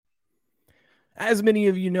As many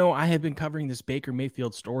of you know, I have been covering this Baker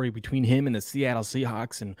Mayfield story between him and the Seattle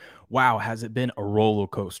Seahawks, and wow, has it been a roller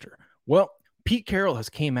coaster. Well, Pete Carroll has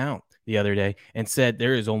came out the other day and said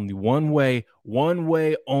there is only one way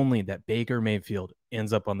only that Baker Mayfield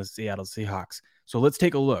ends up on the Seattle Seahawks. So let's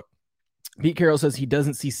take a look. Pete Carroll says he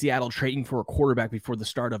doesn't see Seattle trading for a quarterback before the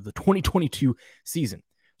start of the 2022 season.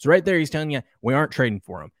 So right there, he's telling you we aren't trading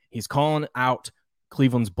for him. He's calling out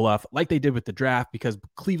Cleveland's bluff like they did with the draft, because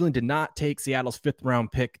Cleveland did not take Seattle's 5th round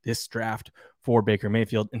pick this draft for Baker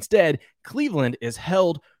Mayfield. Instead, Cleveland is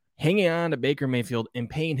held hanging on to Baker Mayfield and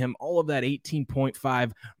paying him all of that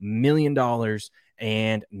 $18.5 million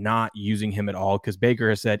and not using him at all, because Baker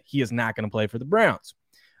has said he is not going to play for the Browns.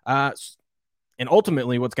 And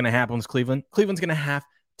ultimately, what's going to happen is Cleveland's going to have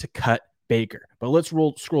to cut Baker. But let's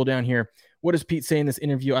scroll down here. What does Pete say in this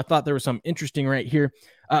interview? I thought there was something interesting right here.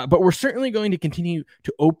 But we're certainly going to continue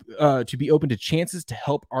to be open to chances to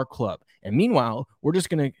help our club. And meanwhile, we're just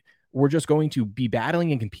going to be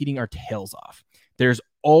battling and competing our tails off. There's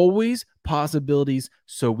always possibilities,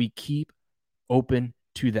 so we keep open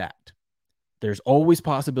to that. There's always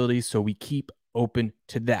possibilities, so we keep open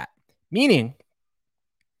to that. Meaning,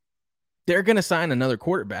 they're going to sign another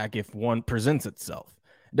quarterback if one presents itself.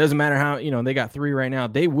 It doesn't matter how, they got 3 right now.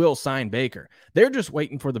 They will sign Baker. They're just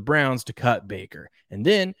waiting for the Browns to cut Baker. And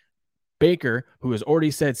then Baker, who has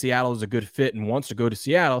already said Seattle is a good fit and wants to go to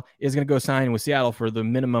Seattle, is going to go sign with Seattle for the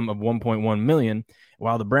minimum of $1.1 million,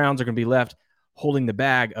 while the Browns are going to be left holding the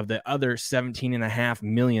bag of the other $17.5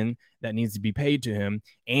 million that needs to be paid to him.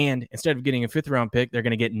 And instead of getting a 5th round pick, they're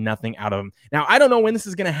going to get nothing out of him. Now, I don't know when this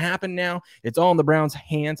is going to happen now. It's all in the Browns'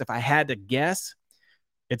 hands. If I had to guess,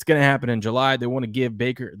 it's going to happen in July. They want to give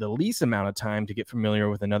Baker the least amount of time to get familiar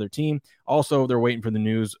with another team. Also, they're waiting for the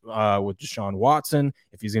news with Deshaun Watson,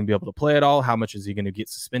 if he's going to be able to play at all. How much is he going to get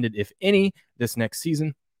suspended, if any, this next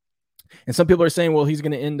season? And some people are saying, well, he's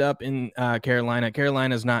going to end up in Carolina.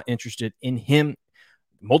 Carolina's not interested in him.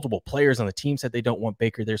 Multiple players on the team said they don't want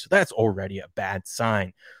Baker there, so that's already a bad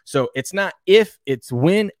sign. So it's not if, it's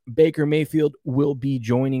when Baker Mayfield will be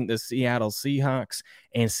joining the Seattle Seahawks,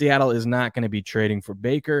 and Seattle is not going to be trading for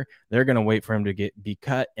Baker. They're going to wait for him to be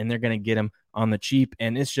cut, and they're going to get him on the cheap,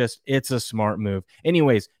 and it's a smart move.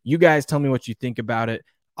 Anyways, you guys tell me what you think about it.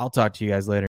 I'll talk to you guys later.